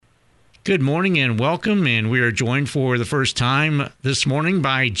Good morning and welcome. And we are joined for the first time this morning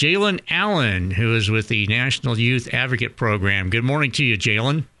by Jalen Allen, who is with the National Youth Advocate Program. Good morning to you,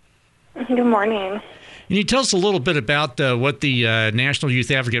 Jalen. Good morning. Can you tell us a little bit about what the National Youth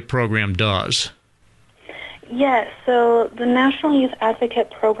Advocate Program does? Yes, so the National Youth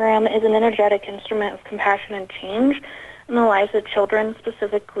Advocate Program is an energetic instrument of compassion and change in the lives of children,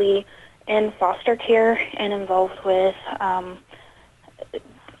 specifically in foster care and involved with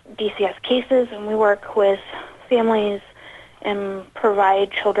DCS cases, and we work with families and provide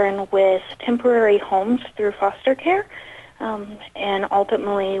children with temporary homes through foster care, and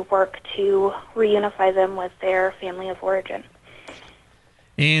ultimately work to reunify them with their family of origin.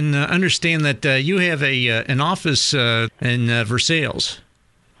 And understand that you have an office in Versailles.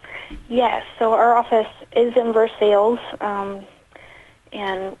 Yes, so our office is in Versailles,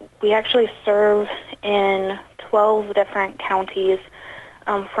 and we actually serve in 12 different counties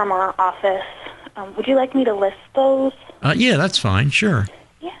from our office. Would you like me to list those? Yeah, that's fine. Sure.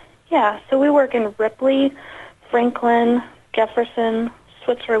 Yeah. So we work in Ripley, Franklin, Jefferson,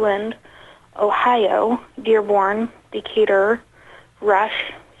 Switzerland, Ohio, Dearborn, Decatur,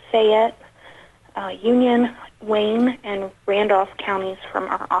 Rush, Fayette, Union, Wayne, and Randolph counties from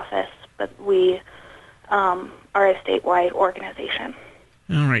our office, but we are a statewide organization.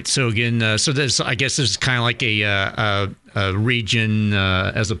 All right. So again, I guess this is kind of like a region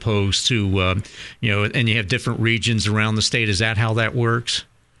as opposed to and you have different regions around the state. Is that how that works?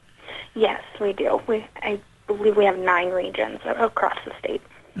 Yes, we do. I believe we have 9 regions across the state.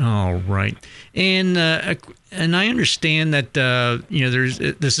 All right, and I understand that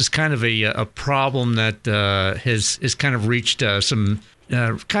this is kind of a problem that has kind of reached some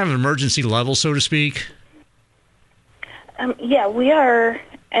kind of emergency level, so to speak. Yeah, we are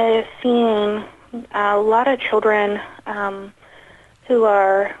seeing a lot of children who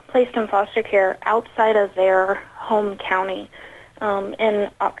are placed in foster care outside of their home county. In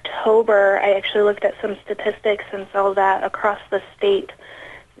October, I actually looked at some statistics and saw that across the state,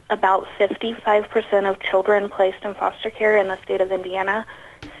 about 55% of children placed in foster care in the state of Indiana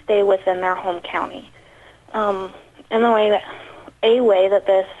stay within their home county. And a way that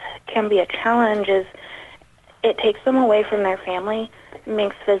this can be a challenge is it takes them away from their family,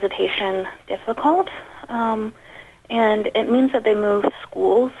 makes visitation difficult, and it means that they move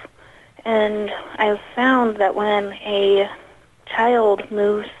schools. And I've found that when a child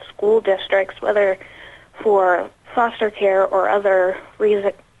moves school districts, whether for foster care or other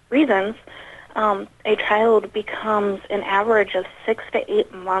reasons, a child becomes an average of 6 to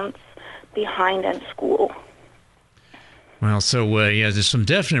 8 months behind in school. Well, so there's some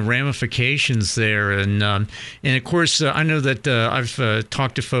definite ramifications there, and of course, I know that I've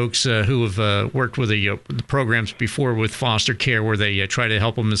talked to folks who have worked with the programs before with foster care, where they try to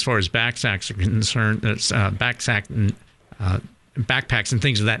help them as far as backpacks are concerned, backpacks and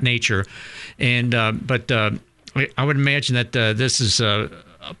things of that nature, and but I would imagine that this is a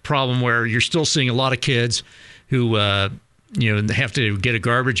problem where you're still seeing a lot of kids who they have to get a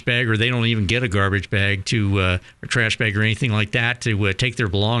garbage bag, or they don't even get a garbage bag a trash bag or anything like that to take their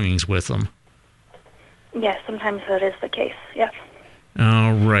belongings with them. Yes, sometimes that is the case, yes.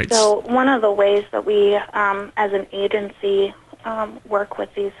 All right. So one of the ways that we, as an agency, work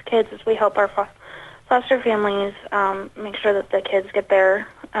with these kids is we help our foster families make sure that the kids get their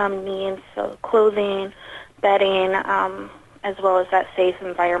needs, so clothing, bedding, as well as that safe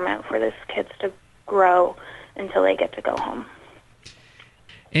environment for these kids to grow until they get to go home.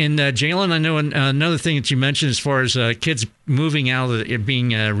 And Jalen, I know another thing that you mentioned as far as kids moving out of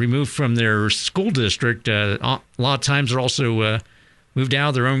being removed from their school district, a lot of times they're also moved out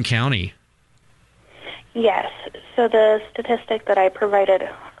of their own county. Yes. So the statistic that I provided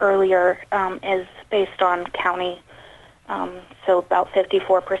earlier is based on county. So about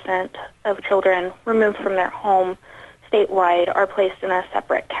 54% of children removed from their home statewide are placed in a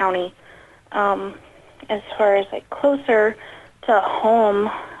separate county. As far as closer to home,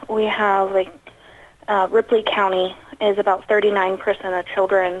 we have Ripley County is about 39% of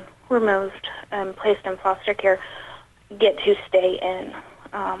children removed and placed in foster care get to stay in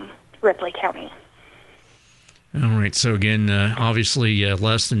Ripley County. All right. So again, obviously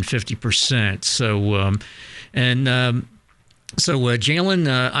less than 50%. So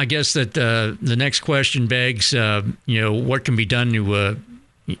Jalen, I guess that the next question begs, what can be done to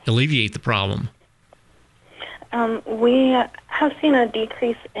alleviate the problem? We have seen a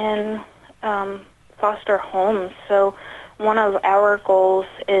decrease in foster homes. So one of our goals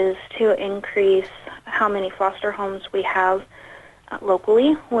is to increase how many foster homes we have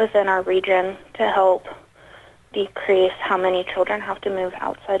locally within our region to help decrease how many children have to move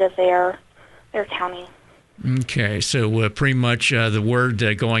outside of their county. Okay, so pretty much the word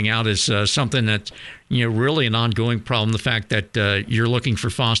going out is something that's really an ongoing problem. The fact that you're looking for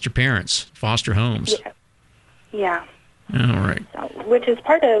foster parents, foster homes. Yeah. All right. So, which is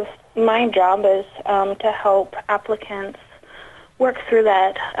part of my job is to help applicants work through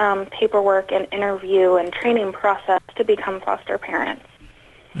that paperwork and interview and training process to become foster parents.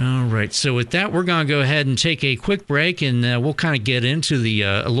 All right. So with that, we're going to go ahead and take a quick break, and we'll kind of get into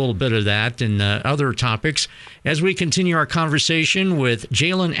a little bit of that and other topics as we continue our conversation with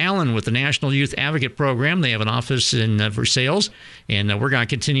Jalen Allen with the National Youth Advocate Program. They have an office in Versailles, and we're going to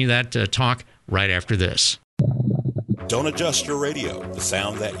continue that talk right after this. Don't adjust your radio. The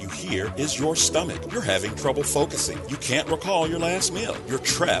sound that you hear is your stomach. You're having trouble focusing. You can't recall your last meal. You're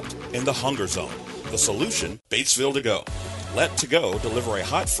trapped in the hunger zone. The solution, Batesville To Go. Let To Go deliver a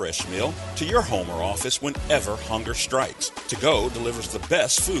hot, fresh meal to your home or office whenever hunger strikes. To Go delivers the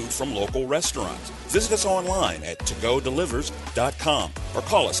best food from local restaurants. Visit us online at togodelivers.com or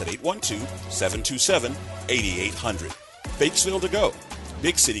call us at 812-727-8800. Batesville To Go.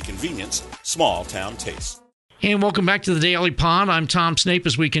 Big city convenience, small town taste. And welcome back to the Daily Pod. I'm Tom Snape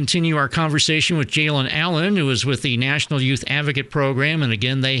as we continue our conversation with Jalen Allen, who is with the National Youth Advocate Program. And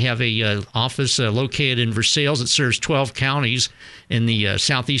again, they have a office located in Versailles that serves 12 counties in the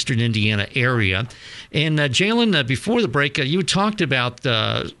southeastern Indiana area. And Jalen, before the break, you talked about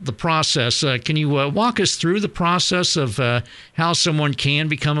the process. Can you walk us through the process of how someone can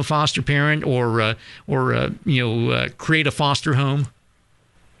become a foster parent or create a foster home?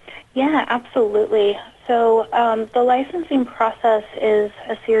 Yeah, absolutely. So the licensing process is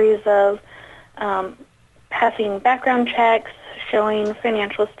a series of passing background checks, showing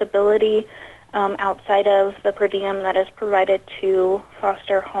financial stability outside of the per diem that is provided to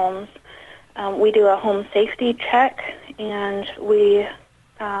foster homes. We do a home safety check, and we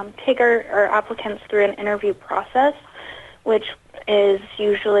take our applicants through an interview process, which is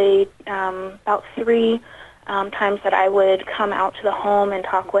usually about 3 times that I would come out to the home and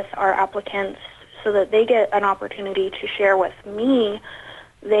talk with our applicants so that they get an opportunity to share with me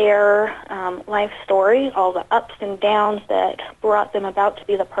their life story, all the ups and downs that brought them about to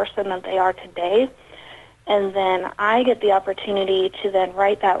be the person that they are today. And then I get the opportunity to then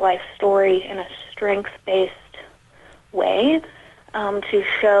write that life story in a strengths-based way to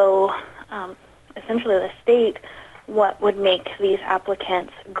show essentially the state what would make these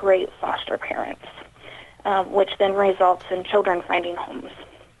applicants great foster parents, which then results in children finding homes.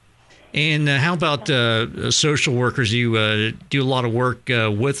 And how about social workers? You do a lot of work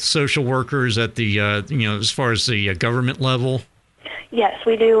with social workers at the, as far as the government level? Yes,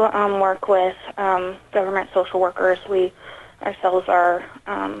 we do work with government social workers. We ourselves are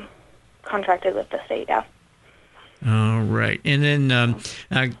contracted with the state, yeah. All right. And then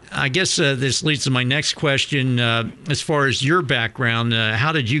I guess this leads to my next question. As far as your background,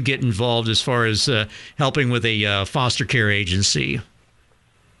 how did you get involved as far as helping with a foster care agency?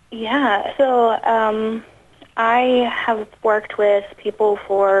 Yeah, so I have worked with people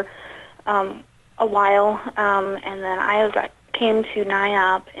for a while, and then I came to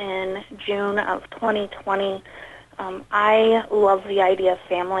NIAP in June of 2020. I love the idea of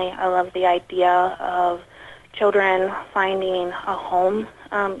family. I love the idea of children finding a home,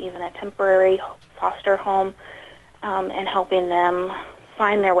 even a temporary foster home, and helping them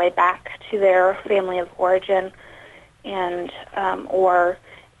find their way back to their family of origin, and or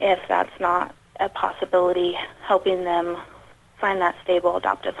if that's not a possibility, helping them find that stable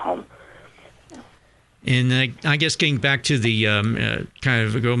adoptive home. And I guess getting back to the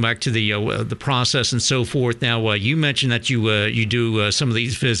going back to the process and so forth. Now, you mentioned that you do some of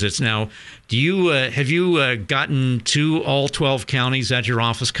these visits. Now, do you have you gotten to all 12 counties that your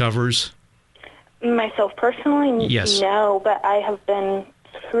office covers? Myself personally, yes. No, but I have been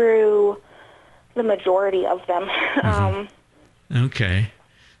through the majority of them. Mm-hmm. Okay.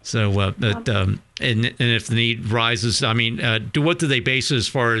 So, and if the need rises, I mean, what do they base as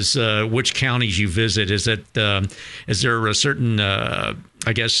far as which counties you visit? Is it is there a certain,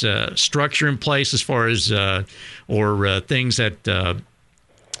 structure in place as far as or things that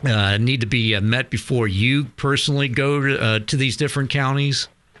need to be met before you personally go to these different counties?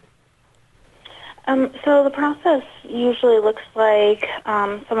 So the process usually looks like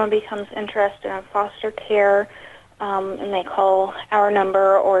someone becomes interested in foster care. And they call our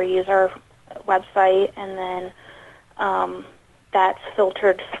number or use our website, and then that's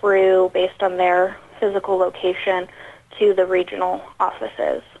filtered through based on their physical location to the regional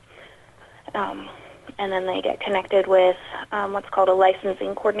offices. And then they get connected with what's called a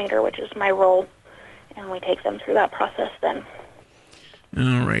licensing coordinator, which is my role. and we take them through that process then.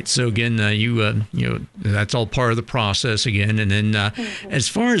 All right. So again, that's all part of the process again. And then as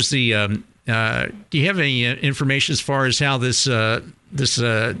far as the, do you have any information as far as how this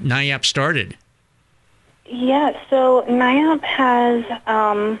NIAP started? Yeah, so NIAP has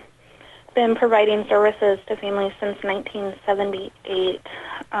been providing services to families since 1978.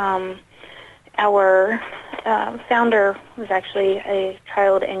 Our founder was actually a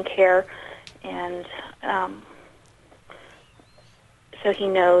child in care, and so he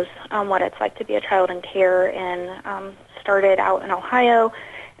knows what it's like to be a child in care, and started out in Ohio,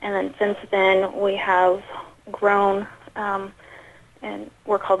 and then since then we have grown, and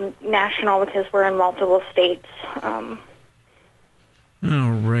we're called national because we're in multiple states.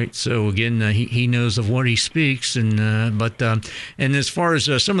 All right. So again, he knows of what he speaks, and as far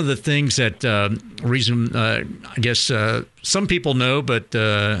as some of the things that I guess some people know, but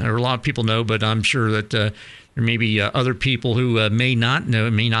or a lot of people know, but I'm sure that there may be other people who may not know,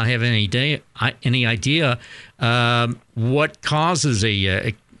 may not have any idea what causes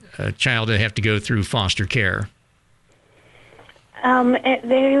a child to have to go through foster care.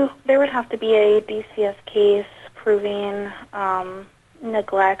 There would have to be a DCS case proving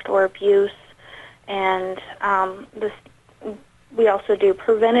neglect or abuse, and we also do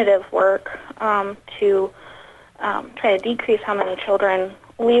preventative work to try to decrease how many children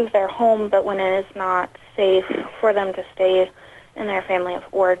leave their home, but when it is not safe for them to stay in their family of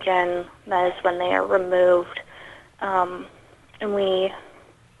origin, that is when they are removed. And we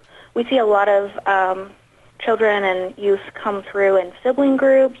see a lot of children and youth come through in sibling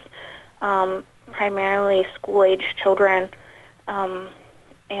groups, primarily school-age children,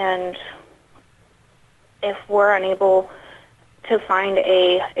 and if we're unable to find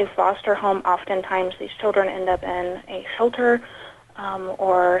a foster home, oftentimes these children end up in a shelter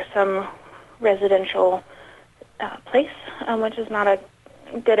or some residential place, which is not a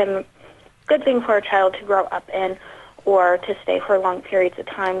good thing for a child to grow up in or to stay for long periods of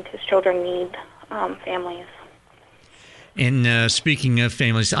time, because children need families. And speaking of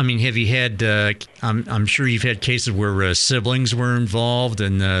families, I mean, have you had, I'm sure you've had cases where siblings were involved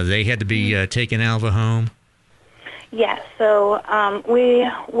and they had to be taken out of a home? Yes, so we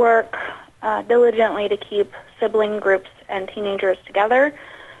work diligently to keep sibling groups and teenagers together,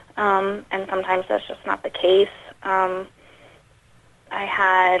 and sometimes that's just not the case. I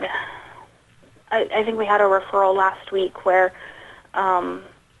think we had a referral last week where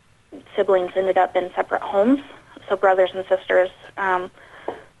siblings ended up in separate homes. So brothers and sisters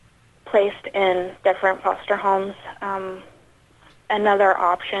placed in different foster homes. Another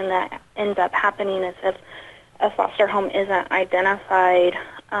option that ends up happening is if a foster home isn't identified,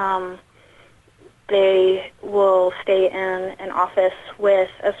 they will stay in an office with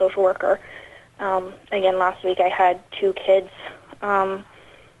a social worker. Again, last week I had 2 kids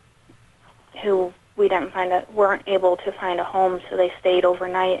who we weren't able to find a home, so they stayed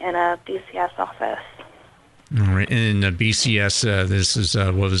overnight in a DCS office. All right, and BCS, this is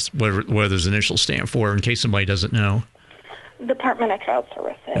what those initials stand for, in case somebody doesn't know. Department of Child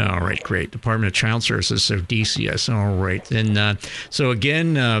Services. All right, great. Department of Child Services, so DCS. All right. And so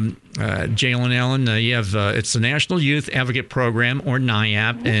again, Jalen Allen, you have it's the National Youth Advocate Program, or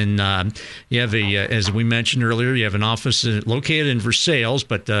NIAP, and you have as we mentioned earlier, you have an office located in Versailles,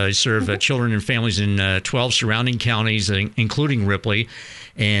 but you serve children and families in 12 surrounding counties, including Ripley.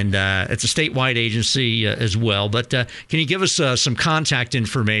 And it's a statewide agency as well. But can you give us some contact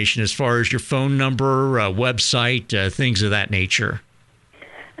information as far as your phone number, website, things of that nature?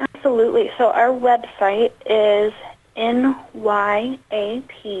 Absolutely. So our website is nyap.org.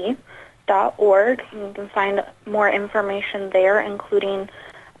 You can find more information there, including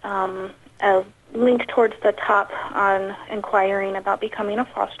a link towards the top on inquiring about becoming a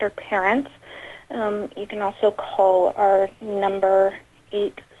foster parent. You can also call our number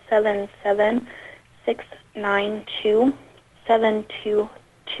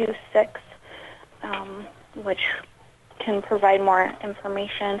 877-692-7226, which can provide more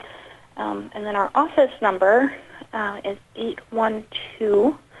information. And then our office number is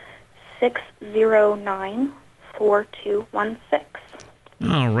 812-609-4216.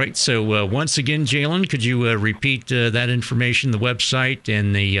 All right. So once again, Jalen, could you repeat that information, the website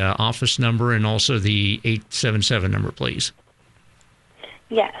and the office number, and also the 877 number, please?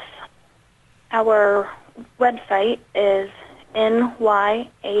 Yes. Our website is nyap.org,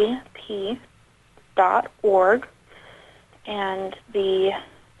 and the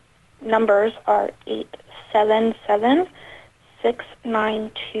numbers are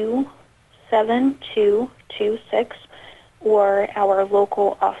 877-692-7226, or our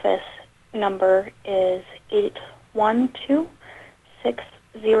local office number is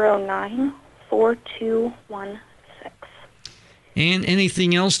 812-609-4216. And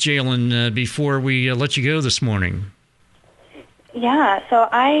anything else, Jalen, before we let you go this morning? Yeah, so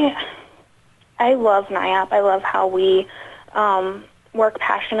I love NIAP. I love how we work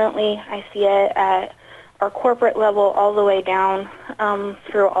passionately. I see it at our corporate level all the way down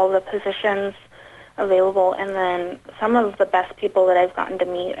through all the positions available, and then some of the best people that I've gotten to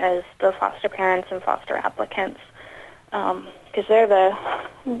meet as the foster parents and foster applicants, because they're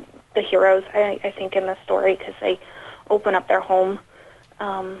the heroes, I think, in the story, because they open up their home.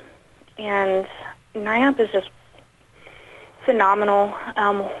 And NIAP is just phenomenal.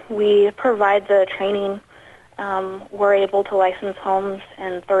 We provide the training. We're able to license homes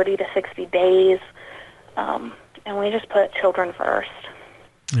in 30 to 60 days, and we just put children first.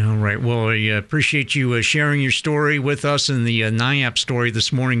 All right. Well, I appreciate you sharing your story with us and the NIAP story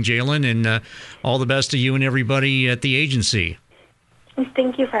this morning, Jalen, and all the best to you and everybody at the agency.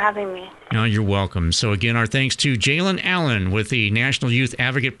 Thank you for having me. No, you're welcome. So again, our thanks to Jalen Allen with the National Youth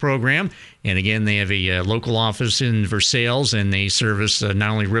Advocate Program. And again, they have a local office in Versailles, and they service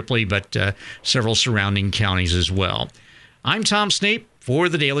not only Ripley, but several surrounding counties as well. I'm Tom Snape for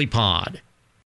the Daily Pod.